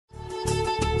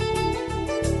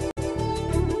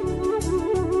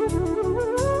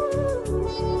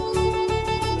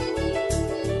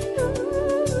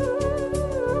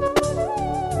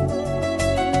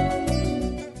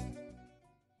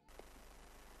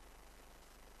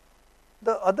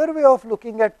The other way of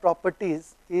looking at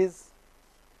properties is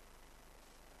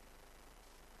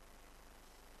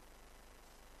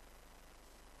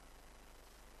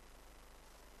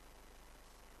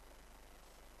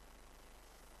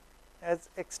as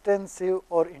extensive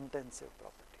or intensive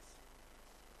properties.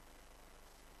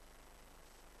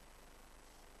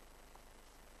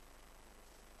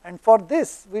 And for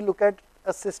this, we look at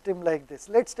a system like this.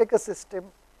 Let us take a system,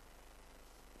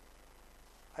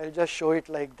 I will just show it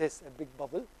like this, a big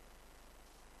bubble.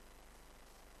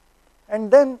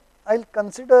 And then I will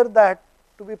consider that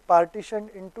to be partitioned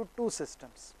into two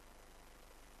systems.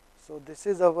 So, this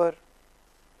is our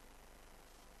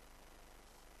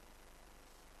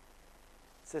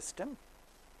system,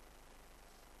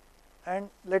 and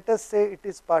let us say it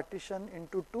is partitioned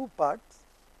into two parts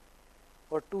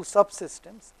or two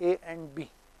subsystems, A and B.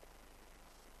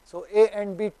 So, A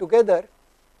and B together,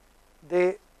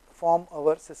 they form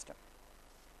our system.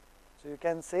 So, you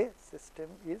can say system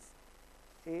is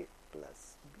A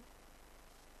plus B.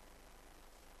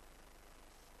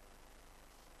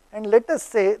 And let us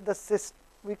say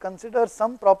we consider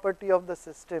some property of the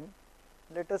system,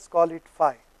 let us call it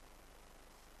phi.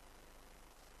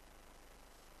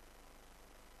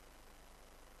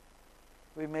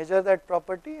 We measure that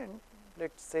property and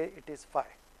let us say it is phi.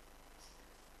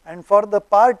 And for the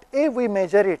part A, we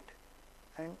measure it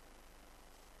and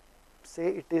say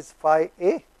it is phi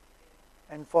A,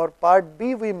 and for part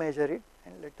B, we measure it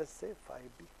and let us say phi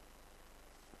B.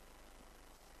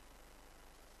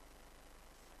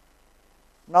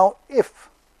 Now, if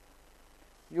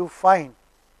you find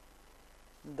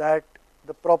that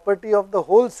the property of the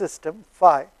whole system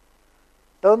phi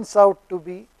turns out to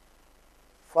be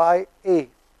phi A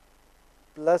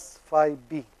plus phi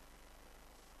B,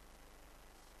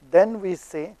 then we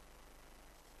say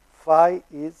phi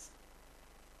is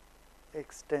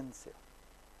extensive.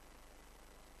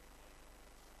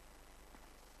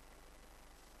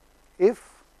 If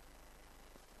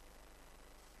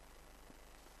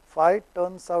phi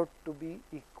turns out to be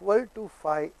equal to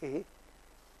phi A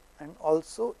and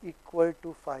also equal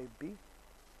to phi B,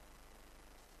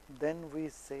 then we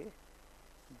say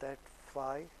that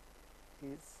phi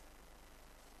is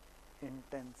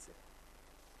intensive.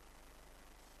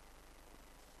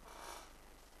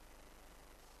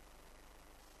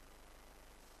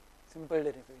 Simple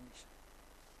definition.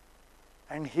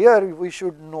 And here we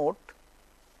should note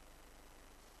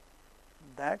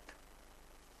that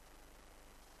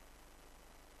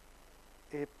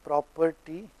a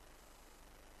property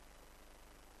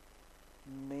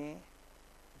may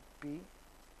be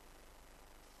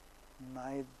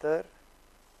neither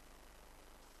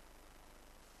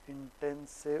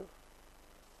intensive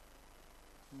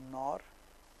nor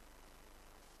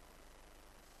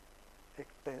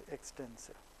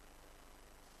extensive.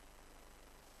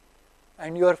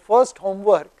 And your first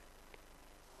homework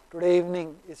today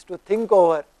evening is to think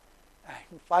over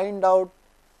and find out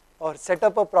or set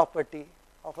up a property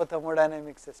of a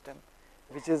thermodynamic system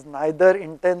which is neither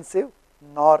intensive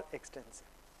nor extensive.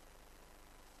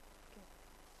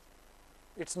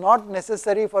 It is not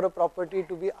necessary for a property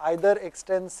to be either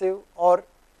extensive or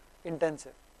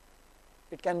intensive.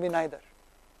 It can be neither.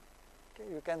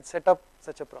 Okay, you can set up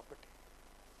such a property.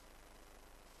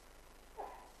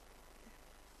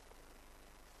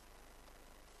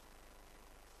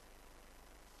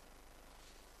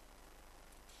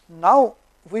 Now,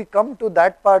 we come to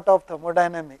that part of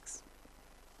thermodynamics.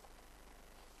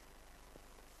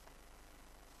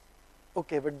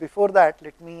 Okay, but before that,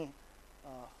 let me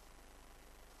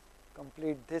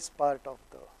complete this part of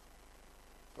the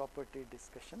property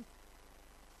discussion.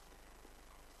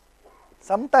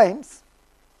 Sometimes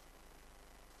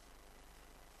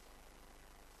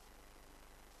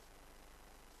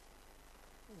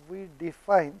we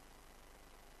define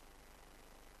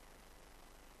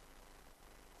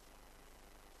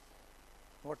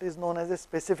what is known as a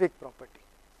specific property.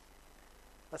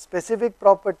 A specific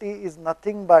property is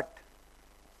nothing but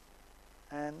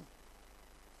an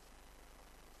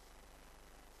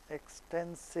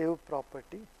extensive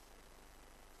property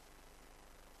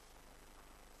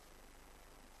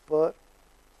per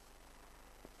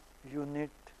unit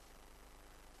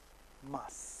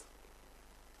mass,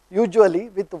 usually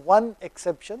with one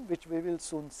exception which we will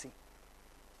soon see.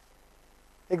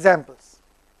 Examples.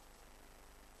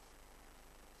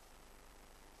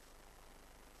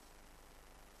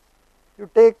 You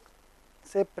take,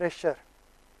 say, pressure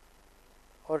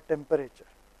or temperature.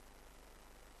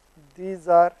 These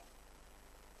are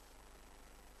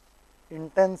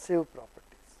intensive properties.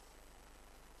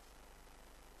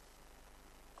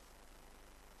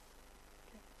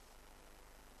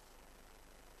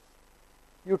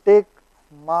 You take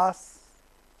mass,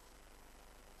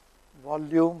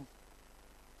 volume,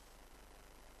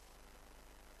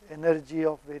 energy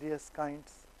of various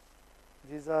kinds.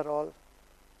 These are all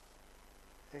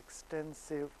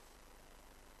extensive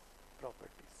properties.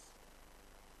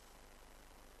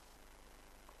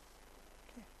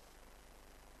 Okay.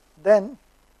 Then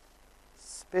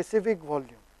specific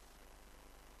volume,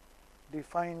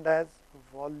 defined as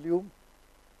volume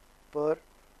per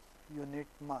unit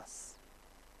mass.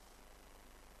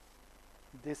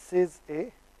 This is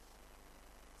a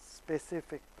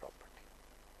specific property.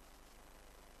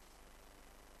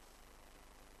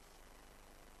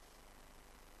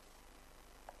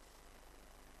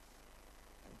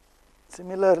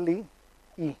 Similarly,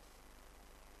 E,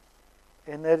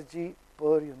 energy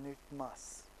per unit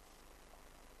mass.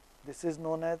 This is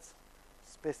known as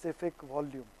specific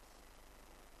volume.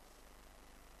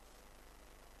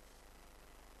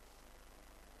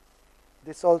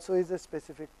 This also is a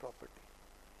specific property.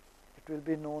 It will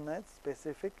be known as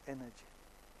specific energy.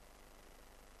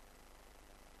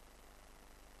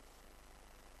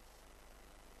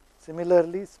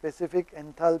 Similarly, specific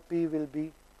enthalpy will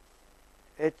be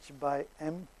H by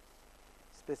M,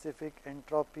 specific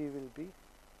entropy will be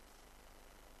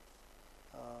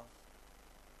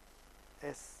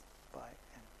S by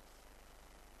N.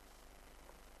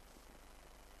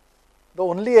 The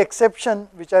only exception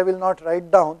which I will not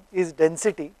write down is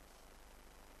density,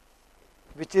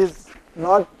 which is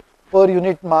not per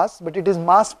unit mass, but it is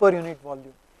mass per unit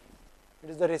volume.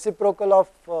 It is the reciprocal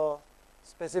of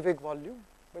specific volume,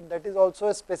 but that is also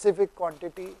a specific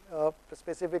quantity,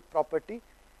 specific property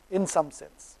in some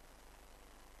sense.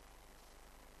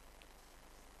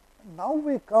 Now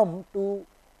we come to,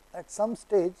 at some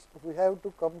stage, we have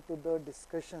to come to the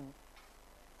discussion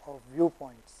of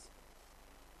viewpoints.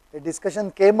 A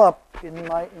discussion came up in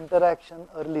my interaction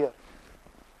earlier.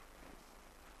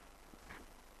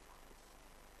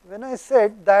 When I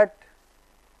said that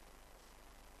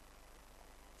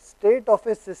state of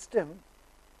a system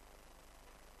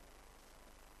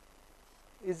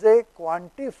is a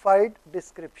quantified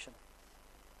description.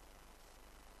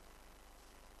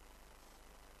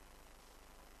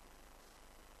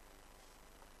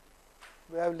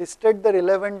 We have listed the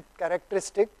relevant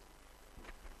characteristic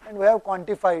and we have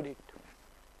quantified it.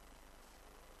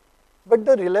 But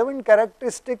the relevant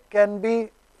characteristic can be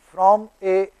from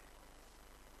a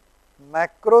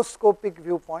macroscopic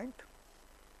viewpoint,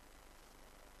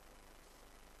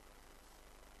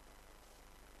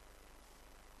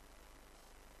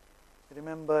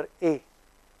 remember A,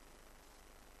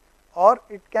 or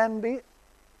it can be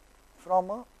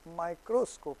from a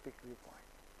microscopic viewpoint.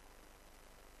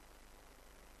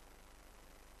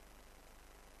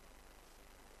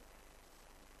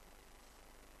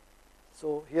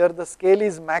 So here the scale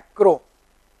is macro,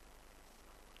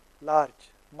 large,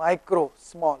 micro,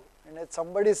 small, and as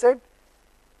somebody said,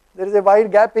 there is a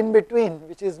wide gap in between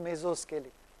which is mesoscaling.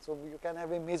 So you can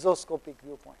have a mesoscopic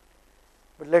viewpoint.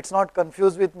 But let us not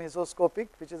confuse with mesoscopic,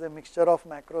 which is a mixture of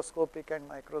macroscopic and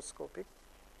microscopic.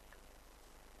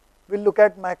 We will look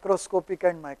at macroscopic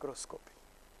and microscopic.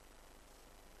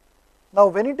 Now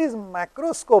when it is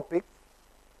macroscopic,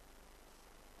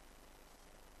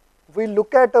 we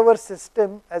look at our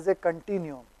system as a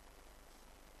continuum.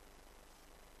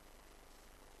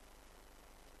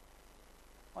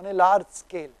 On a large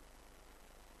scale.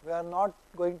 We are not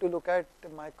going to look at a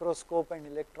microscope and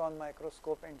electron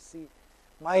microscope and see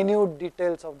minute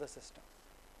details of the system.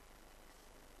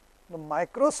 The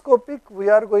microscopic, we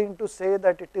are going to say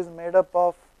that it is made up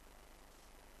of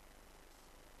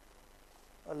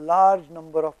a large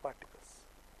number of particles.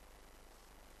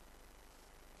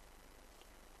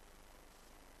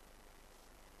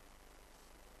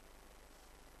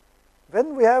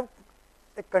 When we have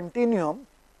a continuum,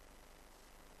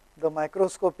 the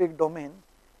microscopic domain,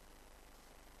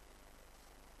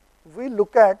 we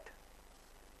look at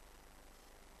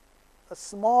a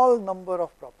small number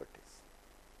of properties.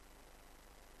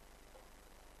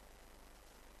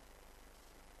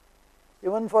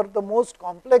 Even for the most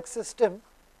complex system,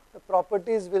 the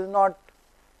properties will not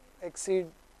exceed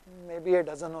maybe a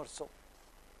dozen or so.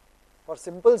 For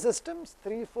simple systems,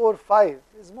 3, 4, 5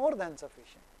 is more than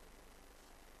sufficient.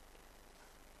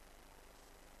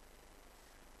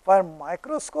 For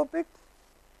microscopic,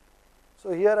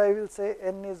 so here I will say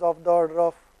n is of the order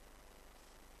of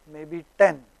maybe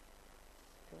 10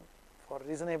 for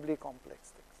reasonably complex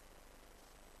things.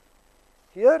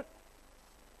 Here,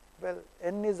 well,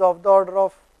 n is of the order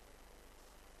of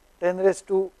 10 raised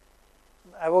to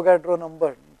Avogadro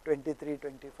number, 23,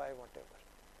 25, whatever,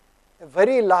 a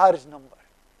very large number.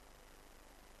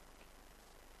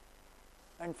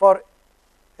 and for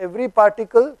every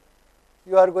particle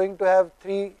you are going to have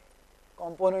 3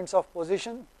 components of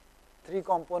position, 3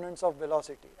 components of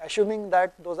velocity, assuming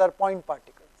that those are point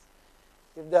particles.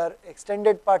 If they are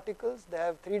extended particles, they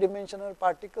have 3-dimensional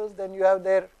particles, then you have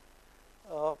their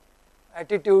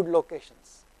attitude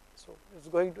locations. So it's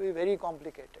going to be very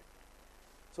complicated.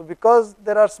 So because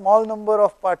there are small number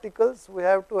of particles, we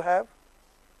have to have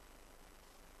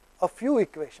a few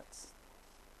equations.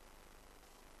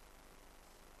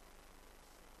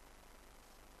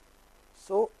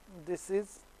 So this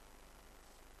is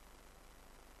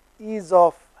ease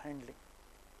of handling.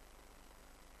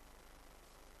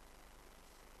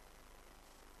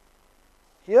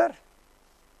 Here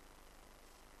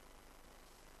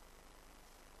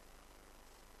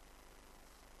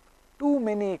too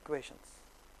many equations.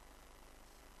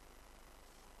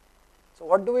 So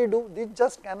what do we do? This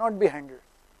just cannot be handled.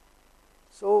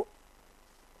 So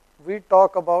we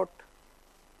talk about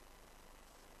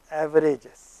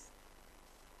averages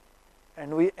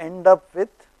and we end up with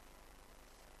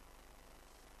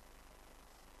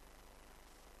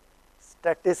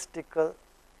statistical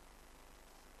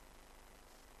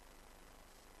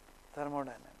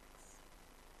thermodynamics.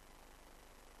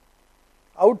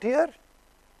 Out here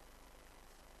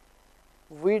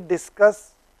we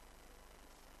discuss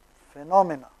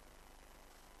phenomena,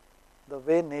 the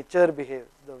way nature behaves,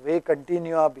 the way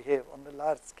continua behave on the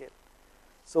large scale.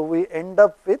 So we end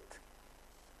up with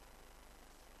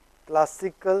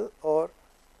classical or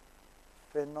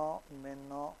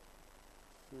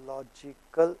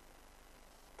phenomenological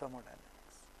thermodynamics.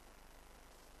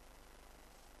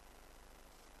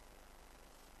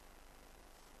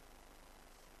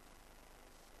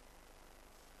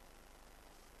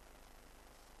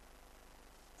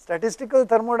 Statistical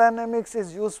thermodynamics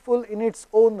is useful in its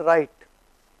own right,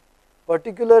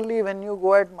 particularly when you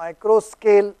go at micro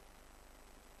scale,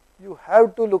 you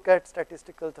have to look at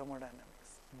statistical thermodynamics.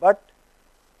 But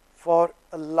for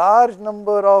a large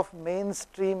number of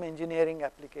mainstream engineering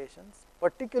applications,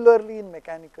 particularly in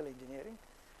mechanical engineering,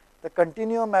 the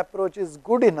continuum approach is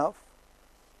good enough,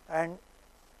 and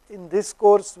in this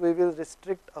course we will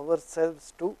restrict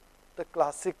ourselves to the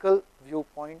classical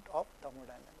viewpoint of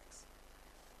thermodynamics.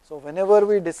 So whenever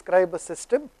we describe a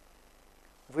system,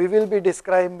 we will be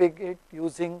describing it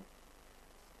using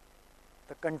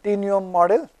the continuum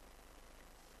model,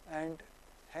 and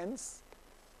hence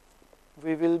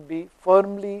we will be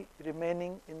firmly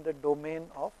remaining in the domain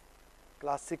of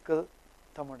classical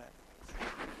thermodynamics.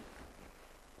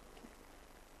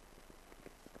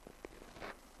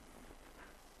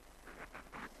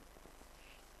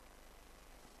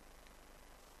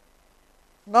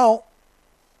 Now,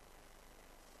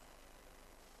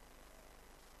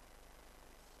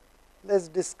 let us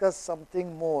discuss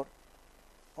something more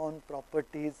on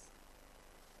properties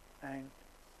and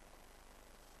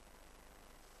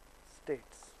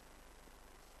states.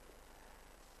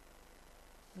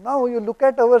 Now you look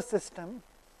at our system,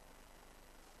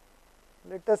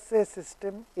 let us say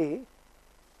system A,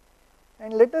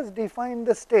 and let us define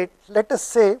the state. Let us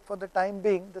say for the time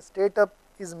being the state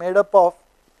is made up of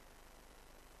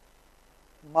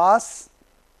mass,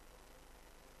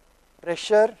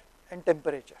 pressure and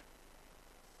temperature.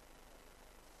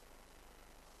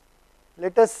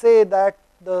 Let us say that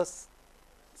the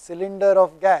cylinder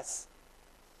of gas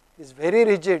is very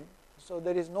rigid, so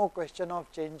there is no question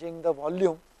of changing the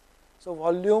volume. So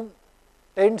volume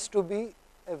tends to be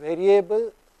a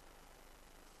variable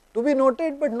to be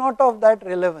noted, but not of that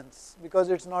relevance because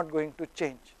it is not going to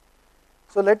change.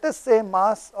 So let us say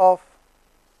mass of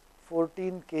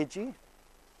 14 kg,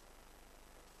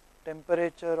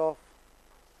 temperature of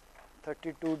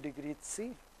 32 degrees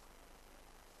C,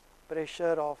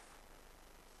 pressure of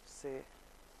say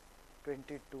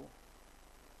 22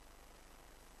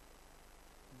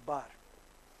 bar.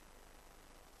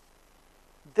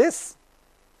 This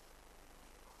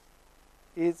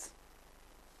is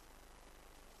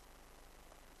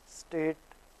state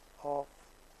of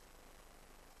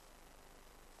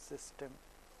system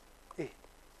A.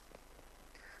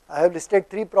 I have listed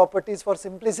 3 properties for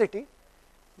simplicity.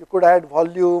 You could add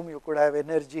volume, you could have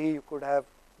energy, you could have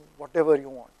whatever you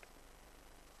want.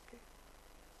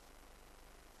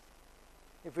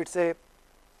 If it is a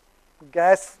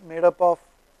gas made up of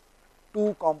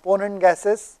 2 component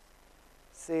gases,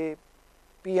 say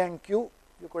P and Q,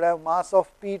 you could have mass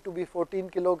of P to be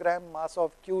 14 kilogram, mass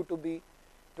of Q to be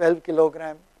 12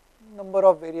 kilogram, number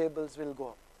of variables will go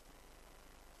up.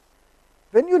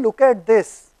 When you look at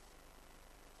this,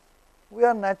 we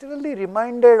are naturally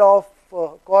reminded of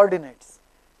coordinates.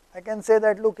 I can say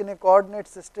that look, in a coordinate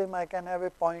system I can have a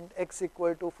point x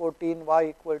equal to 14, y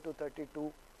equal to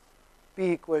 32,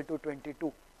 p equal to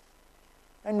 22,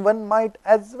 and one might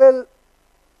as well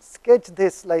sketch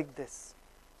this like this.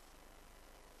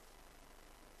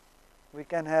 We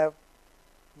can have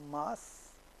mass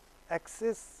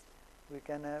axis, we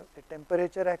can have a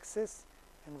temperature axis,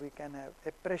 and we can have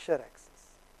a pressure axis.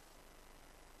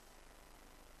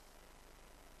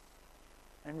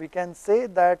 And we can say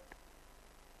that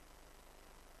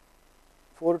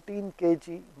 14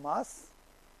 kg mass,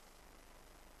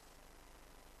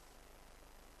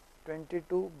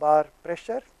 22 bar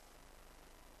pressure,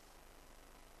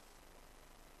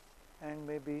 and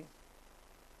maybe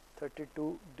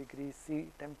 32 degree C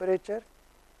temperature.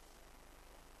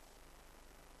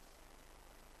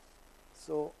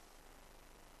 So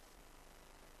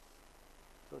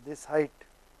this height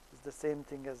is the same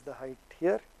thing as the height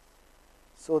here.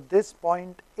 So this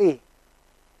point A,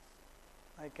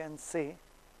 I can say,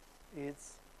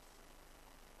 is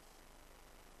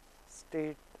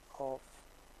state of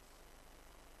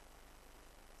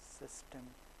system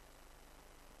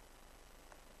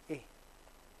A.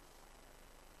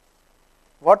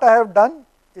 What I have done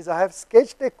is I have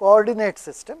sketched a coordinate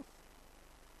system,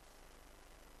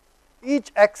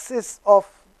 each axis of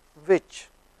which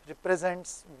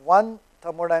represents one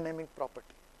thermodynamic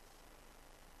property.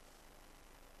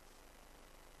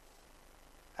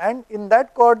 And in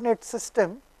that coordinate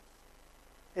system,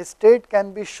 a state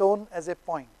can be shown as a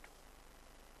point.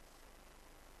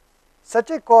 Such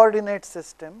a coordinate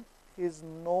system is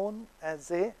known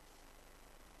as a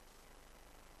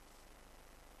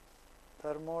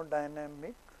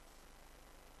thermodynamic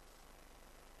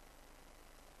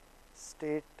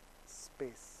state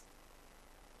space.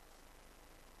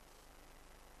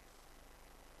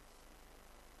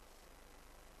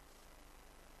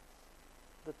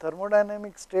 The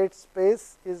thermodynamic state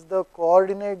space is the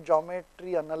coordinate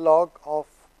geometry analog of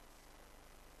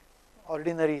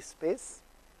ordinary space.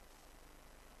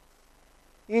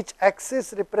 Each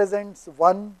axis represents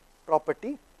one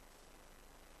property.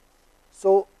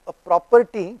 So a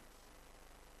property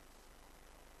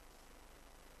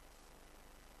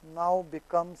now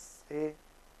becomes a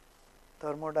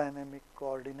thermodynamic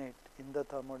coordinate in the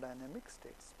thermodynamic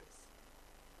state space.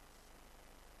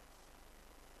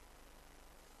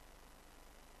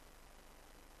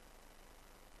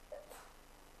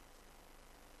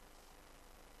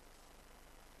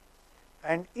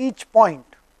 And each point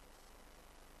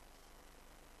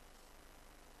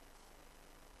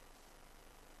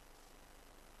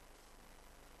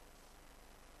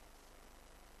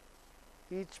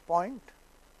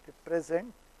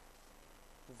represent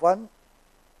one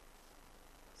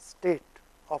state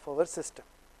of our system.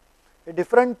 A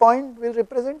different point will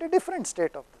represent a different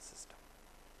state of the system.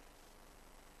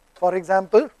 For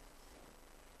example,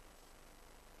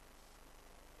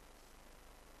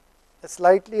 a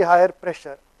slightly higher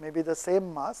pressure, maybe the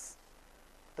same mass,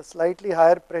 but a slightly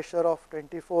higher pressure of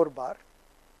 24 bar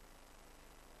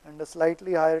and a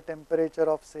slightly higher temperature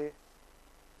of say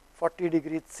 40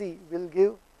 degrees C will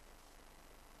give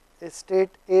a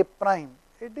state A prime,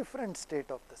 a different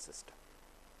state of the system.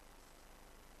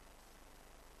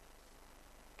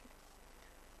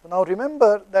 So now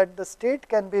remember that the state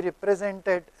can be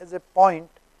represented as a point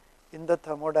in the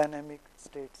thermodynamic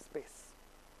state space.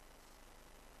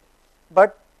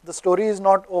 But the story is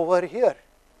not over here.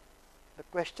 The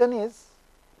question is,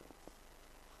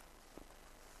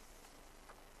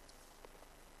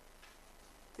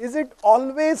 is it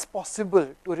always possible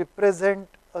to represent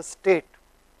a state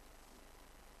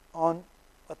on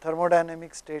a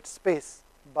thermodynamic state space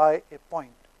by a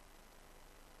point?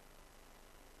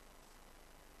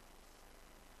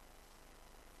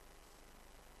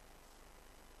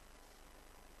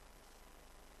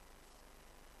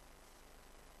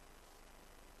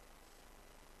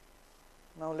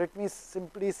 Now let me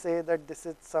simply say that this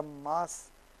is some mass,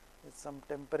 this is some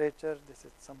temperature, this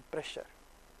is some pressure,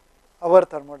 our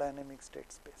thermodynamic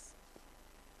state space.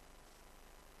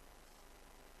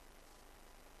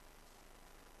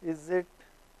 Is it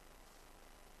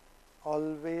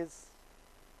always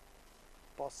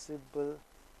possible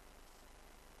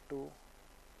to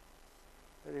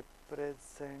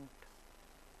represent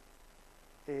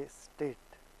a state?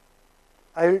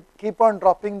 I will keep on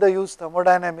dropping the use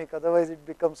thermodynamic, otherwise it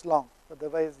becomes long.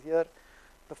 Otherwise here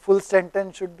the full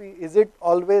sentence should be, is it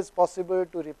always possible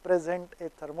to represent a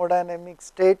thermodynamic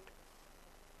state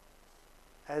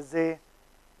as a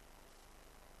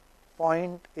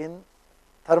point in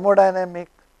thermodynamic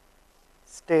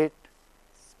state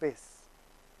space?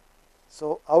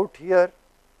 So out here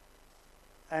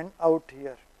and out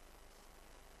here,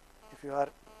 if you are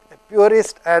a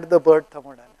purist at the bird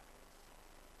thermodynamics?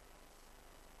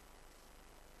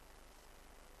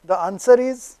 The answer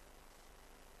is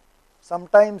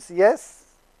sometimes yes,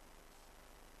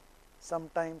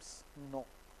 sometimes no.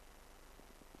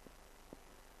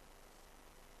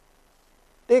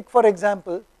 Take for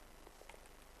example,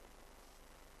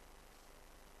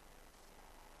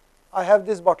 I have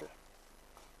this bottle.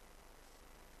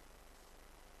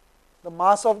 The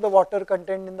mass of the water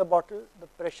contained in the bottle, the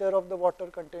pressure of the water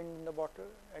contained in the bottle,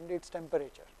 and its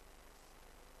temperature.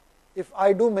 If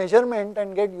I do measurement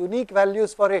and get unique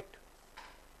values for it,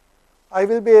 I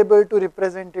will be able to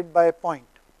represent it by a point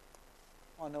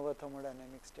on our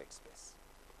thermodynamic state space,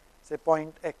 say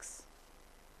point x.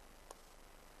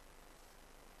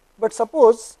 But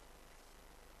suppose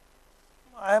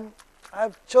I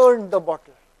have churned the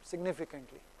bottle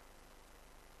significantly,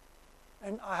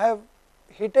 and I have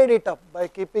heated it up by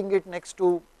keeping it next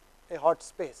to a hot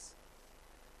space.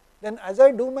 Then as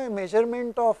I do my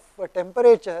measurement of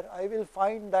temperature, I will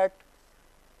find that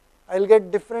I will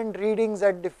get different readings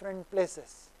at different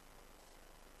places.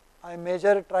 I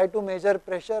try to measure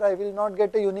pressure, I will not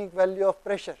get a unique value of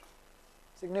pressure,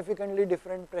 significantly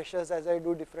different pressures as I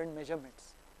do different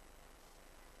measurements.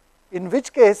 In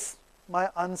which case my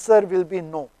answer will be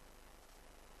no.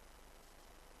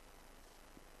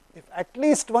 If at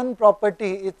least one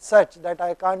property is such that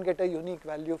I can't get a unique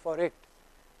value for it,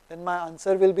 then my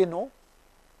answer will be no.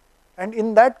 And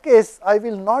in that case, I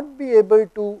will not be able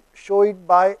to show it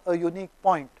by a unique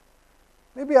point.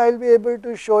 Maybe I will be able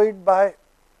to show it by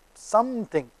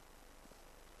something.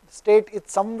 State is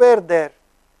somewhere there.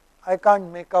 I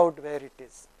can't make out where it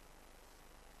is.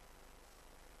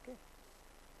 Okay.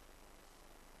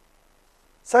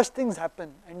 Such things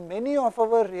happen, and many of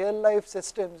our real life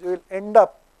systems, you will end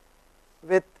up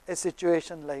with a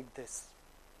situation like this.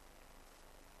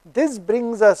 This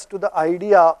brings us to the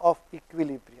idea of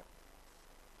equilibrium.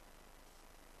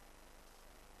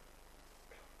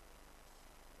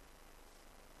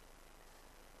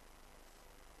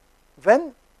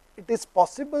 When it is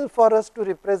possible for us to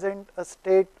represent a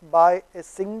state by a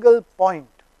single point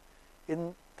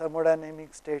in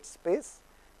thermodynamic state space,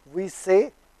 we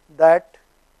say that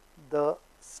the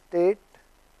state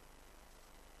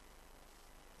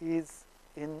is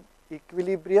in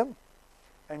equilibrium,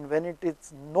 and when it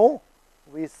is no,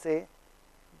 we say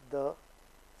the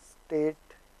state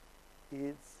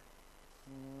is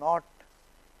not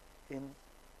in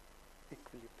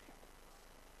equilibrium.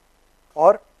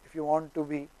 Or if you want to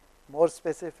be more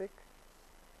specific,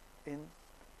 in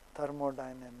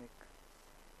thermodynamic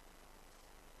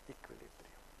equilibrium.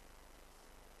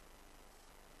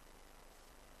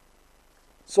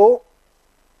 So,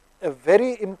 a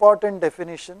very important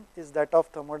definition is that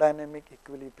of thermodynamic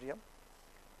equilibrium,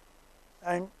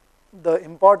 and the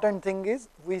important thing is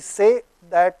we say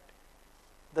that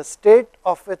the state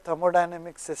of a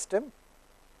thermodynamic system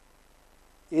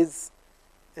is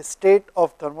a state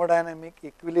of thermodynamic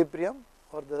equilibrium,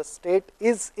 or the state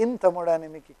is in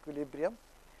thermodynamic equilibrium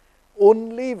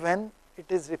only when it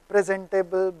is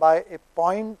representable by a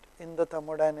point in the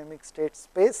thermodynamic state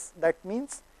space. That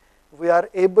means we are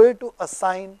able to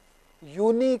assign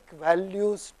unique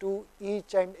values to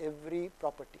each and every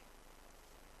property.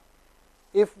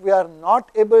 If we are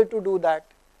not able to do that,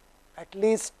 at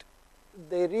least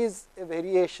there is a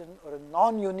variation or a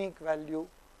non-unique value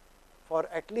for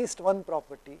at least one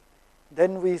property,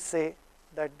 then we say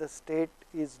that the state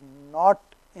is not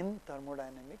in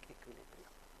thermodynamic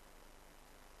equilibrium.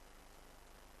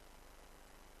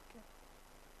 Okay.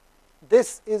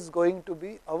 This is going to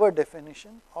be our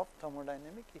definition of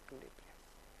thermodynamic equilibrium.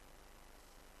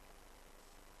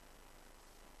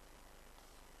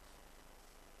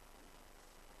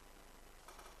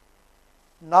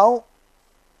 Now,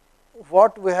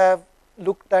 what we have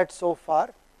looked at so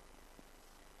far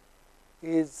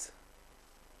is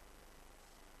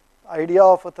idea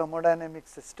of a thermodynamic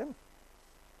system,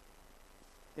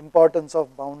 importance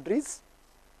of boundaries,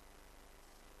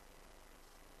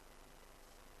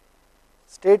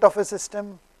 state of a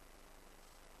system,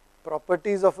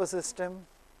 properties of a system,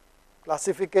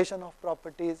 classification of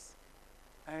properties,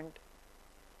 and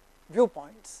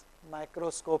viewpoints,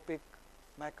 microscopic,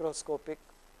 macroscopic.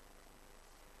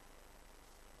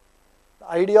 The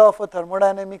idea of a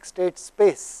thermodynamic state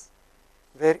space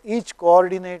where each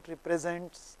coordinate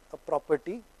represents a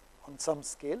property on some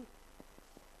scale,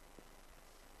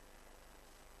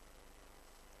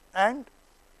 and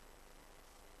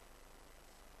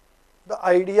the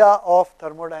idea of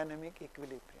thermodynamic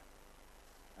equilibrium.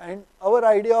 And our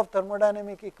idea of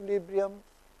thermodynamic equilibrium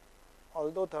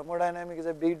although thermodynamic is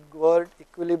a big word,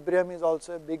 equilibrium is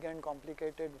also a big and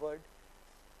complicated word.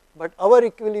 But our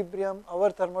equilibrium,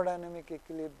 our thermodynamic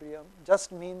equilibrium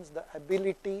just means the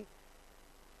ability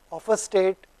of a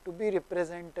state to be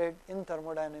represented in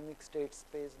thermodynamic state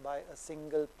space by a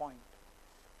single point.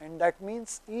 And that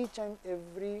means each and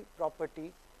every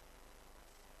property,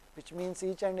 which means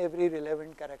each and every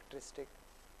relevant characteristic,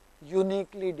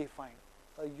 uniquely defined,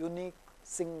 a unique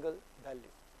single value.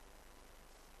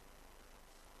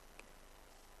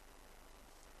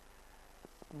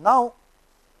 Now,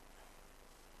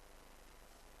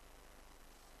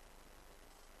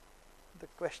 the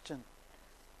question,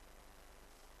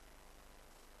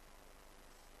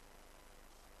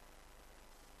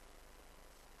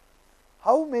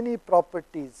 how many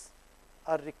properties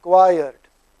are required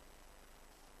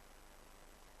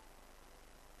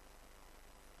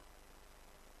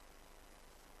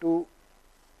to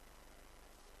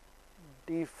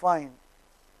define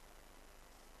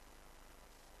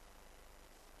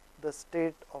the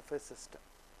state of a system?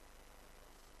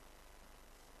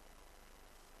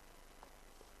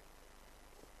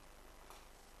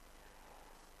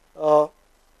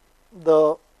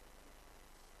 The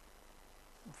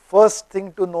first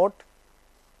thing to note,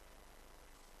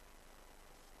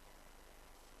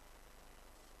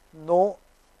 no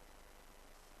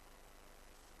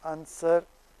answer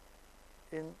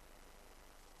in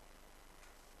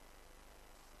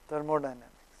thermodynamics.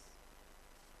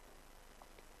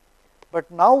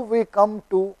 But now we come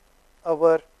to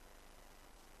our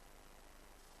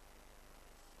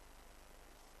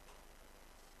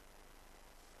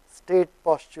state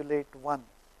postulate 1.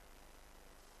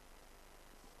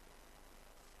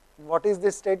 What is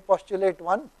this state postulate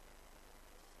 1?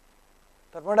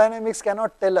 Thermodynamics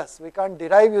cannot tell us, we can't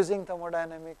derive using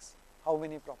thermodynamics how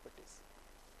many properties.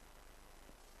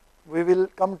 We will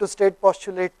come to state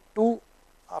postulate 2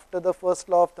 after the first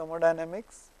law of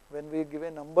thermodynamics when we give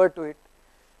a number to it.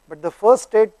 But the first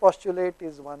state postulate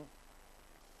is 1,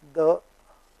 the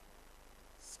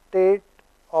state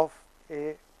of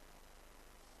a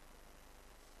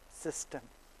system.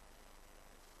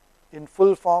 In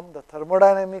full form, the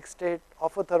thermodynamic state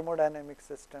of a thermodynamic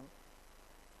system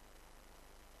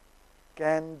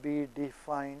can be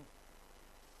defined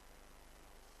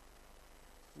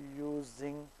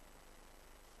using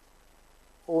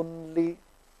only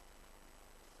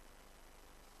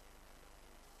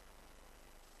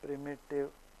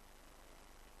primitive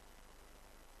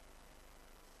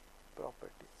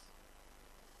properties.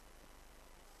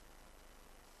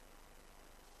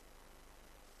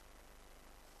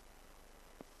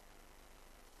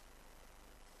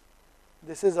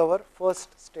 This is our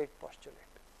first state postulate.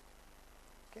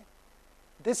 Okay.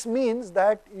 This means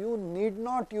that you need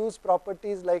not use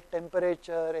properties like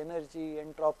temperature, energy,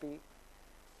 entropy,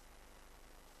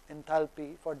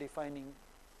 enthalpy for defining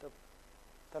the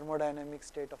thermodynamic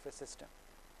state of a system.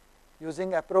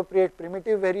 Using appropriate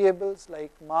primitive variables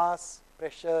like mass,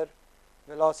 pressure,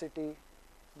 velocity,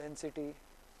 density,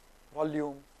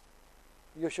 volume,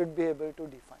 you should be able to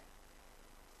define.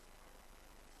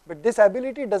 But this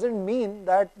ability does not mean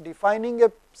that defining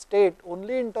a state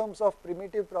only in terms of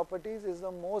primitive properties is the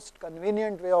most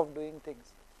convenient way of doing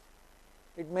things.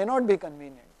 It may not be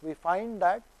convenient. We find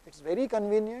that it is very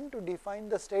convenient to define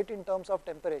the state in terms of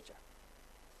temperature,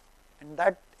 and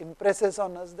that impresses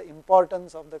on us the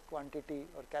importance of the quantity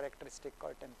or characteristic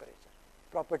called temperature,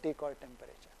 property called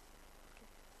temperature. Okay.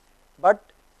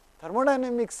 But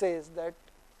thermodynamics says that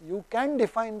you can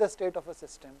define the state of a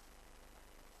system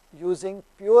using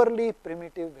purely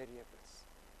primitive variables.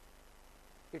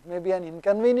 It may be an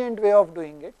inconvenient way of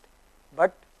doing it,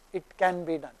 but it can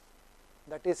be done.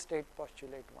 That is state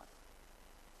postulate 1.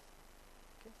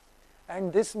 Okay.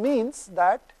 And this means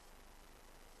that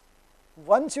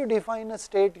once you define a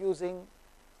state using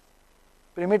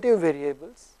primitive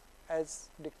variables as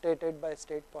dictated by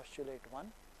state postulate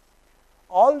 1,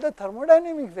 all the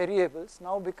thermodynamic variables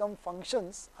now become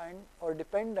functions and or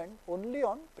dependent only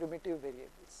on primitive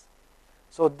variables.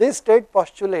 So this state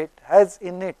postulate has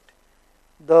in it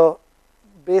the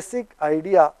basic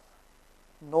idea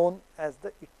known as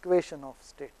the equation of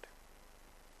state.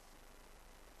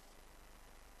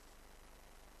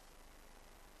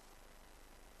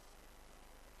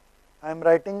 I am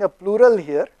writing a plural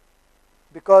here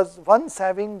because once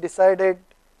having decided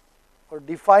or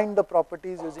defined the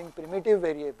properties using primitive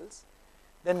variables,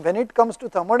 then when it comes to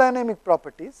thermodynamic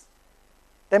properties,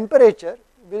 temperature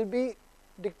will be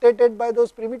dictated by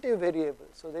those primitive variables.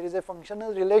 So there is a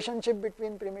functional relationship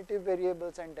between primitive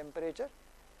variables and temperature.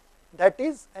 That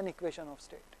is an equation of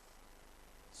state.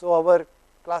 So our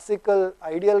classical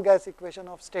ideal gas equation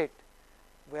of state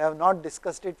we have not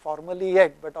discussed it formally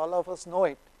yet, but all of us know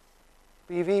it.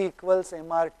 PV equals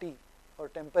MRT, or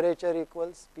temperature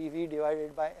equals PV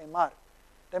divided by MR.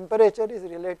 Temperature is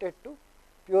related to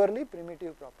purely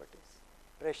primitive properties,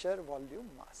 pressure, volume,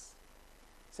 mass.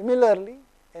 Similarly,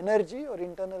 energy or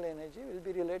internal energy will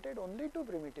be related only to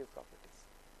primitive properties.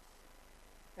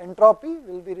 Entropy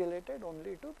will be related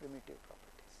only to primitive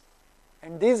properties.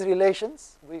 And these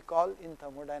relations we call in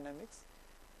thermodynamics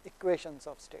equations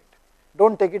of state. Do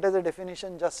not take it as a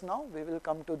definition just now, we will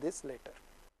come to this later.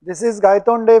 This is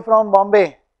Gaitonde from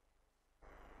Bombay.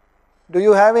 Do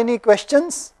you have any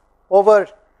questions over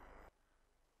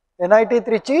NIT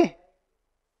Trichy?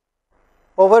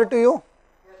 Over to you.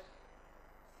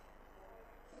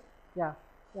 Yeah.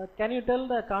 Can you tell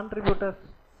the contributors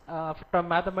from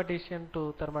mathematician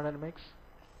to thermodynamics?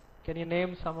 Can you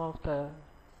name some of the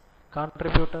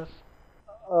contributors?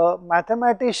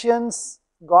 Mathematicians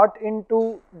got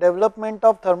into development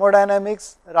of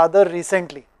thermodynamics rather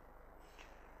recently.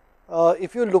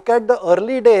 If you look at the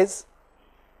early days,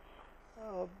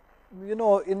 in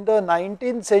the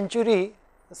 19th century,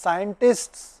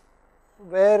 scientists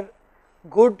were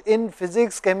good in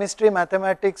physics, chemistry,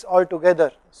 mathematics all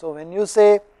together. So when you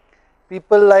say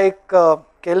people like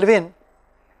Kelvin,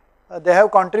 they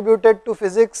have contributed to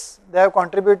physics, they have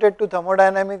contributed to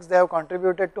thermodynamics, they have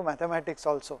contributed to mathematics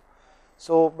also.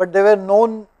 So, but they were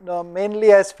known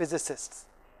mainly as physicists.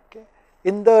 Okay.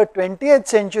 In the 20th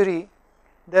century,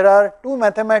 there are two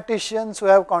mathematicians who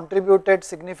have contributed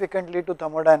significantly to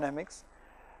thermodynamics.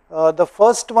 The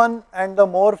first one and the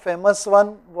more famous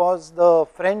one was the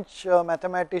French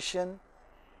mathematician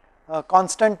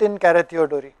Constantin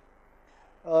Carathéodory.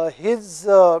 His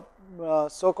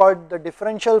so-called the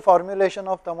differential formulation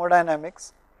of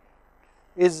thermodynamics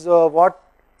is what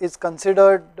is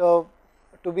considered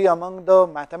to be among the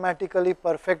mathematically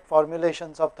perfect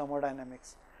formulations of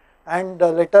thermodynamics. And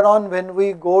later on, when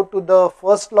we go to the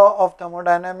first law of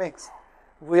thermodynamics,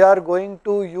 we are going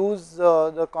to use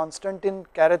the Constantin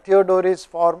Carathéodory's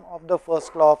form of the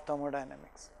first law of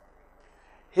thermodynamics.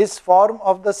 His form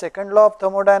of the second law of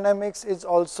thermodynamics is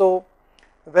also,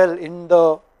 well, in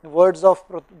the words of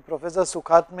Professor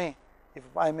Sukhatme, if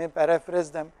I may paraphrase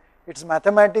them, it is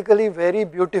mathematically very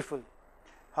beautiful.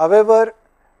 However,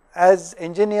 as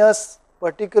engineers,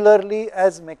 particularly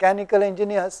as mechanical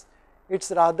engineers, it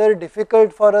is rather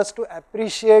difficult for us to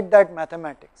appreciate that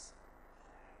mathematics,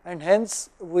 and hence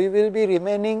we will be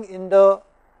remaining in the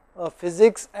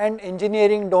physics and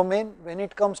engineering domain when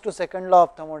it comes to second law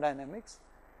of thermodynamics.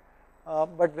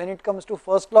 But when it comes to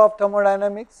first law of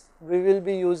thermodynamics, we will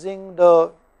be using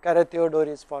the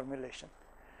Carathéodory's formulation.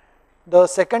 The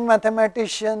second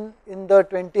mathematician in the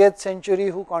 20th century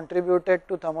who contributed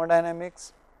to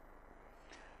thermodynamics,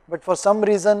 but for some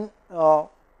reason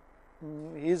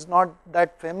he is not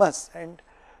that famous, and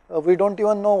we do not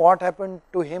even know what happened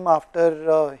to him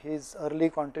after his early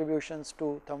contributions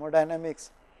to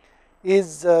thermodynamics,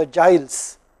 is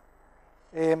Giles,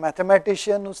 a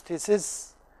mathematician whose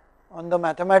thesis on the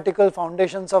mathematical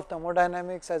foundations of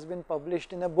thermodynamics has been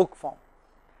published in a book form.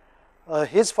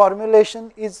 His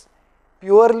formulation is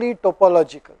purely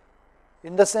topological,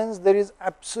 in the sense there is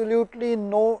absolutely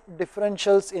no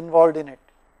differentials involved in it.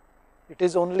 It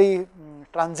is only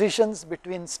transitions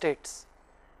between states.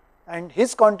 And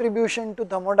his contribution to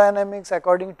thermodynamics,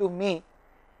 according to me,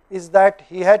 is that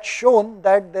he had shown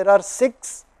that there are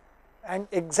 6 and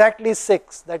exactly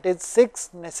 6, that is 6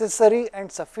 necessary and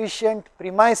sufficient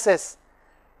premises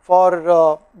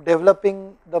for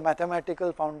developing the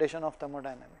mathematical foundation of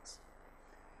thermodynamics.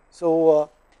 So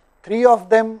 3 of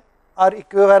them are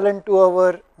equivalent to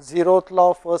our 0th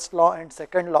law, first law and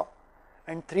second law,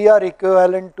 and 3 are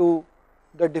equivalent to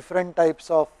the different types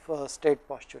of state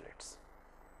postulates.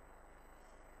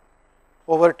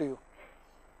 Over to you.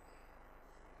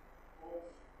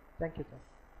 Thank you, sir.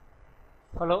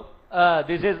 Hello,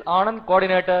 this is Anand,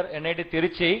 coordinator, NIT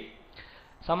Tiruchi.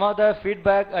 Some of the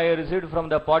feedback I received from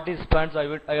the participants I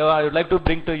would like to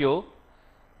bring to you.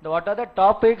 What are the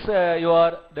topics you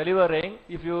are delivering?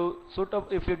 If you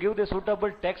give the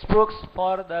suitable textbooks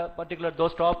for the particular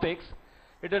those topics,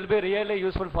 it will be really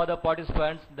useful for the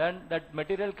participants. Then that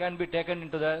material can be taken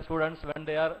into the students when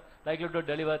they are likely to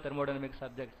deliver thermodynamic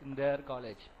subjects in their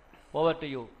college. Over to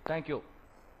you. Thank you.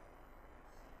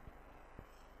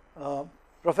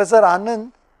 Professor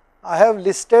Anand, I have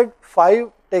listed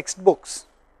 5 textbooks,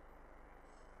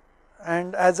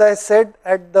 and as I said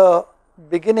at the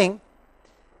beginning,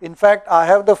 in fact I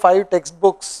have the 5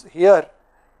 textbooks here.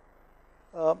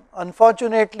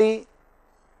 Unfortunately,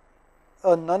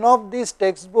 none of these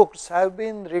textbooks have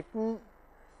been written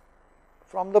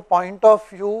from the point of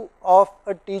view of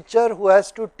a teacher who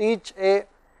has to teach a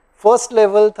first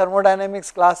level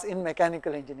thermodynamics class in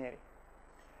mechanical engineering.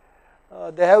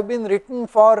 They have been written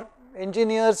for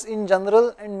engineers in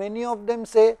general, and many of them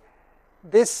say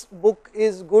this book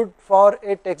is good for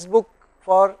a textbook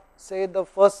for say the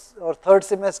first or third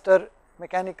semester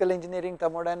mechanical engineering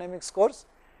thermodynamics course.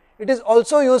 It is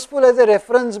also useful as a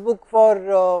reference book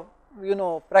for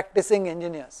practicing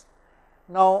engineers.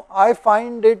 Now I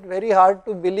find it very hard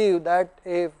to believe that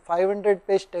a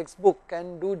 500-page textbook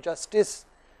can do justice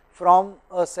from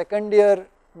a second year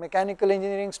mechanical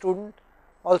engineering student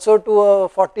also to a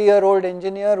 40-year-old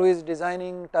engineer who is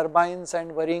designing turbines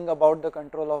and worrying about the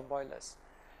control of boilers.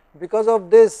 Because of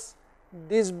this,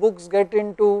 these books get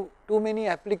into too many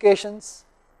applications,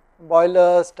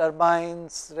 boilers,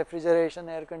 turbines, refrigeration,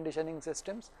 air conditioning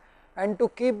systems, and to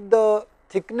keep the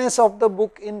thickness of the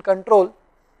book in control,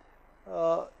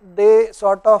 they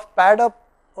sort of pad up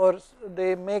or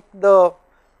they make the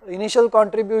initial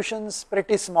contributions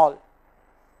pretty small.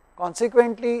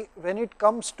 Consequently, when it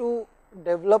comes to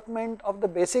development of the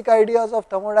basic ideas of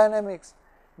thermodynamics,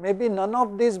 maybe none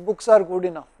of these books are good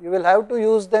enough. You will have to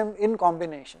use them in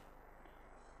combination.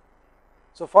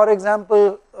 So for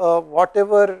example,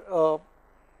 whatever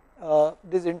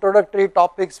these introductory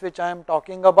topics which I am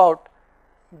talking about,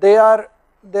 they are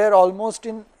almost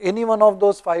in any one of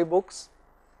those 5 books,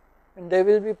 and they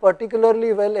will be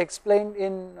particularly well explained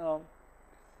in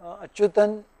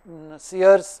Achyutan,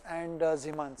 Sears and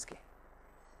Zimansky.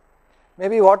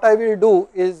 Maybe what I will do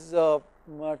is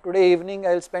today evening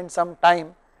I will spend some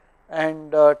time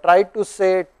and try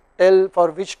to tell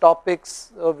for which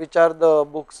topics which are the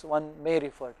books one may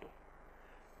refer to.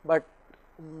 But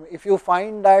if you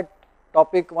find that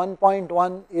topic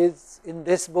 1.1 is in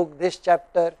this book, this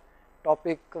chapter,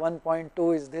 topic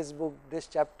 1.2 is this book, this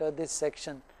chapter, this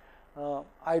section,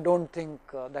 I do not think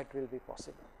that will be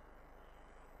possible.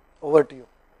 Over to you.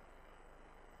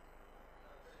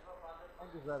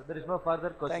 Thank you, sir. There is no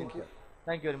further question. Thank you. Sir.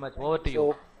 Thank you very much. Over to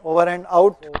you. Over and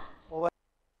out. Over.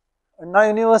 Anna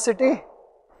University.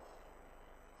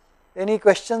 Any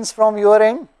questions from your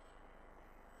end?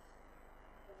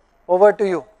 Over to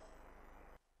you.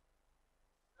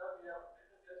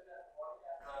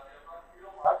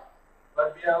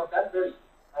 But we have done well,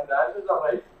 and the answers are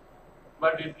right,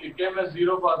 but it came as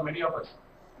 0 for many of us.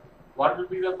 What will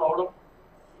be the problem?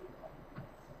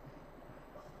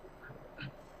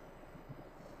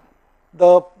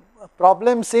 The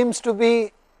problem seems to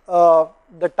be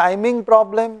the timing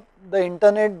problem, the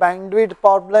internet bandwidth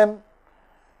problem,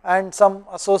 and some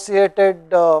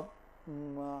associated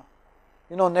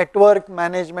network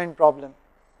management problem.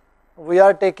 We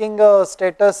are taking a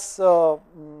status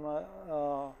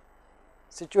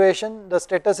situation. The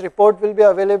status report will be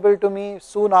available to me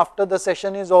soon after the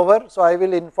session is over, so I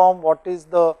will inform what is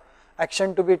the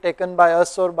action to be taken by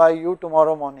us or by you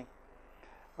tomorrow morning.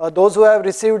 Those who have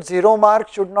received 0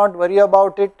 marks should not worry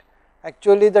about it.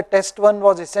 Actually the test 1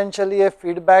 was essentially a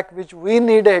feedback which we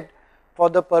needed for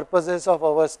the purposes of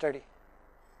our study.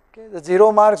 Okay. The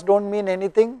 0 marks do not mean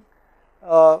anything,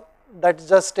 that is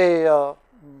just a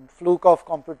fluke of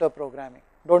computer programming,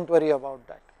 do not worry about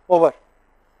that. Over.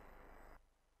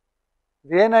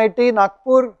 VNIT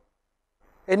Nagpur,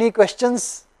 any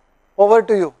questions? Over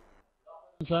to you.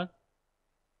 Sir,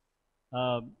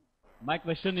 my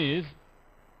question is,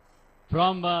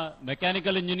 from a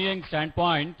mechanical engineering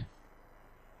standpoint,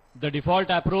 the default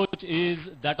approach is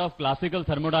that of classical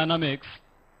thermodynamics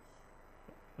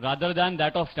rather than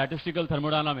that of statistical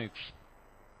thermodynamics.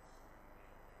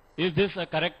 Is this a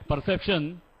correct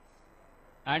perception?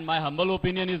 And my humble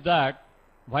opinion is that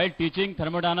while teaching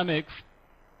thermodynamics,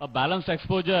 a balanced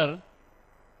exposure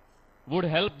would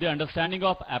help the understanding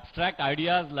of abstract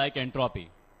ideas like entropy.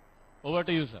 Over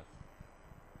to you,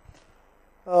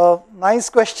 sir. Nice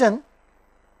question.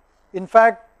 In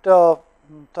fact,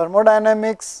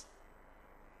 thermodynamics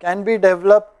can be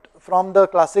developed from the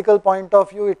classical point of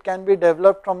view, it can be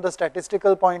developed from the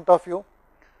statistical point of view.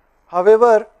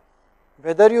 However,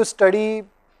 whether you study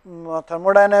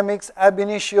thermodynamics ab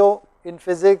initio in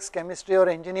physics, chemistry or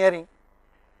engineering,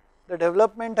 the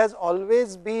development has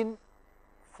always been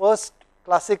first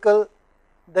classical,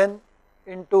 then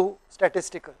into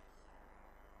statistical.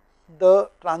 The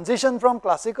transition from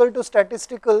classical to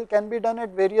statistical can be done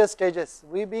at various stages.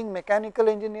 We being mechanical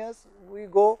engineers, we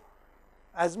go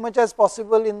as much as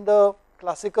possible in the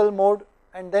classical mode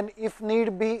and then if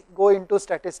need be go into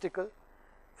statistical.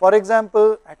 For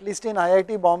example, at least in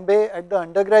IIT Bombay at the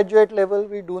undergraduate level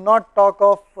we do not talk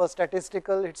of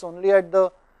statistical, it is only at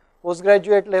the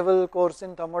postgraduate level course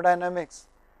in thermodynamics.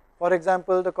 For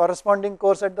example, the corresponding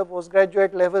course at the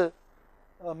postgraduate level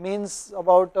means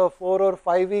about a 4 or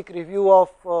 5 week review of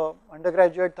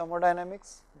undergraduate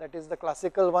thermodynamics, that is the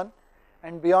classical one,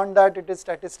 and beyond that it is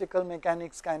statistical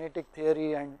mechanics, kinetic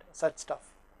theory and such stuff.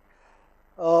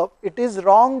 It is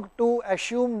wrong to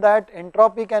assume that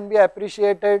entropy can be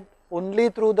appreciated only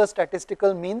through the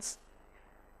statistical means.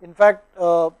 In fact,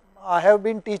 I have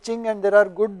been teaching and there are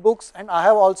good books, and I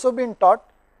have also been taught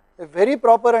a very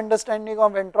proper understanding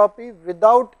of entropy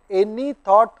without any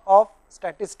thought of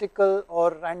statistical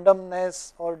or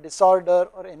randomness or disorder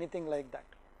or anything like that.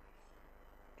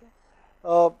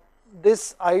 Okay.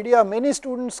 This idea, many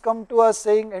students come to us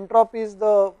saying entropy is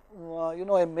the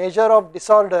a measure of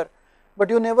disorder, but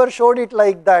you never showed it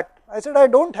like that. I said I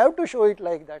don't have to show it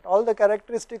like that. All the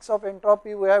characteristics of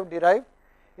entropy we have derived.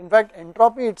 In fact,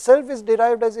 entropy itself is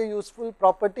derived as a useful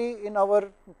property in our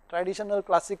traditional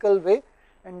classical way,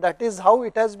 and that is how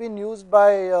it has been used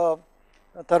by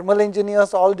thermal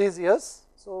engineers all these years.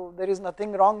 So there is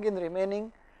nothing wrong in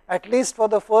remaining, at least for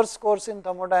the first course in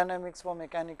thermodynamics for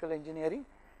mechanical engineering,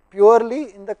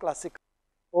 purely in the classical.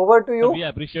 Over to you. We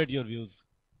appreciate your views.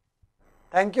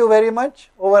 Thank you very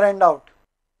much. Over and out.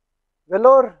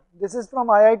 Vellore, this is from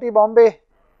IIT Bombay.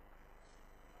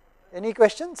 Any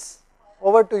questions?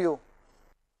 Over to you.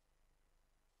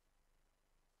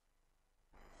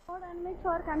 Thermodynamics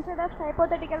are considered as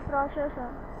hypothetical process.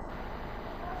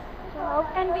 So how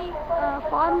can we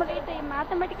formulate the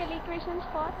mathematical equations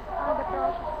for the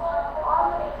process?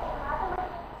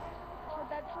 So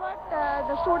that's what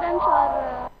the students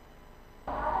are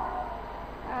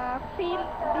feel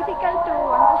difficult to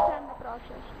understand the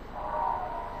process.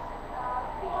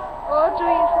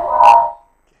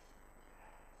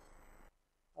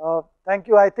 Thank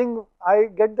you. I think I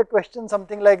get the question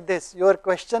something like this. Your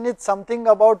question is something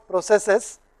about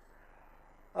processes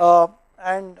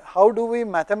and how do we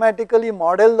mathematically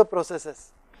model the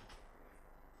processes.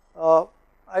 I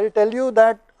will tell you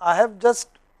that I have just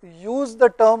used the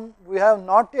term, we have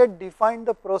not yet defined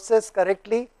the process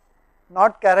correctly,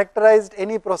 not characterized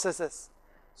any processes.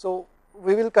 So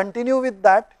we will continue with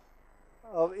that.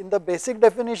 In the basic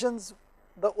definitions,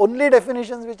 the only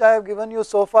definitions which I have given you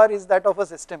so far is that of a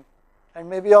system and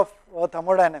maybe of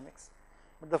thermodynamics.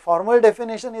 But the formal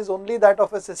definition is only that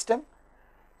of a system.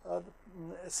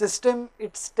 System,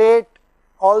 its state,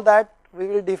 all that we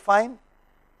will define,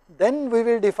 then we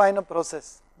will define a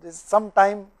process. There is some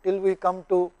time till we come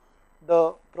to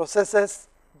the processes,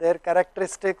 their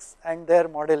characteristics and their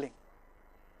modeling.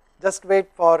 Just wait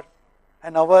for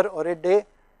an hour or a day,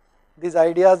 these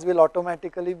ideas will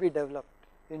automatically be developed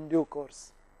in due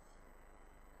course.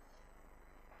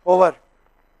 Over.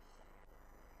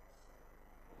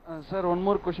 Sir, one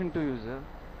more question to you,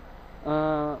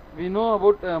 sir. We know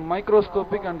about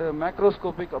microscopic and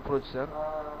macroscopic approach, sir.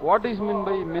 What is meant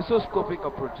by mesoscopic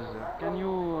approaches, sir? Can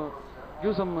you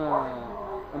give some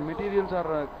materials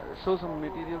or show some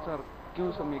materials or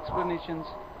give some explanations?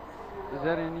 Is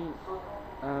there any?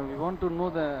 We want to know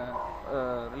the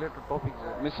related topics,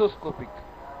 sir. Mesoscopic.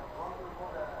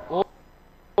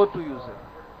 Over to you, sir.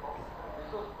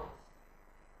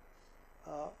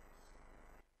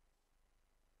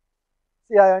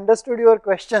 See, I understood your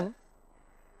question.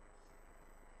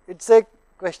 It's a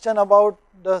question about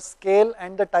the scale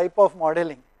and the type of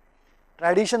modeling.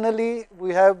 Traditionally,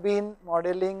 we have been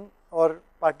modeling or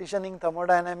partitioning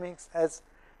thermodynamics as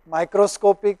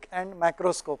microscopic and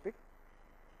macroscopic.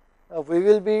 We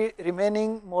will be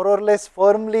remaining more or less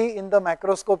firmly in the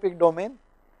macroscopic domain.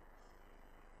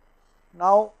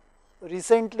 Now,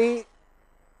 recently,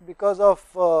 because of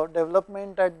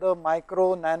development at the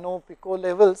micro, nano, pico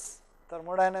levels,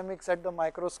 thermodynamics at the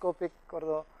microscopic or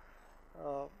the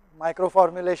micro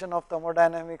formulation of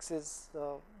thermodynamics is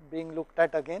being looked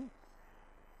at again.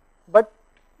 But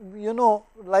you know,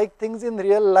 like things in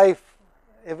real life,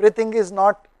 everything is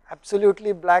not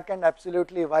absolutely black and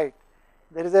absolutely white.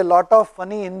 There is a lot of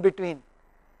funny in between,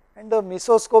 and the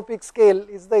mesoscopic scale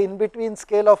is the in between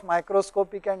scale of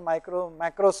microscopic and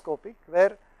macroscopic,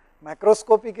 where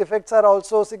macroscopic effects are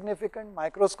also significant,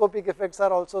 microscopic effects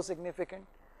are also significant.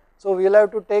 So we will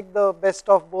have to take the best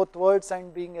of both worlds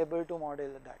and being able to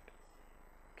model that.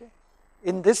 Okay.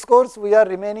 In this course, we are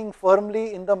remaining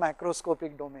firmly in the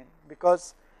macroscopic domain,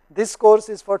 because this course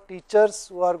is for teachers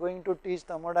who are going to teach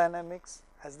thermodynamics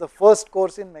as the first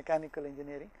course in mechanical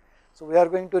engineering. So we are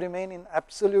going to remain in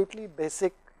absolutely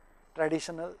basic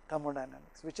traditional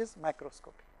thermodynamics, which is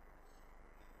macroscopic.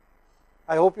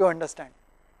 I hope you understand.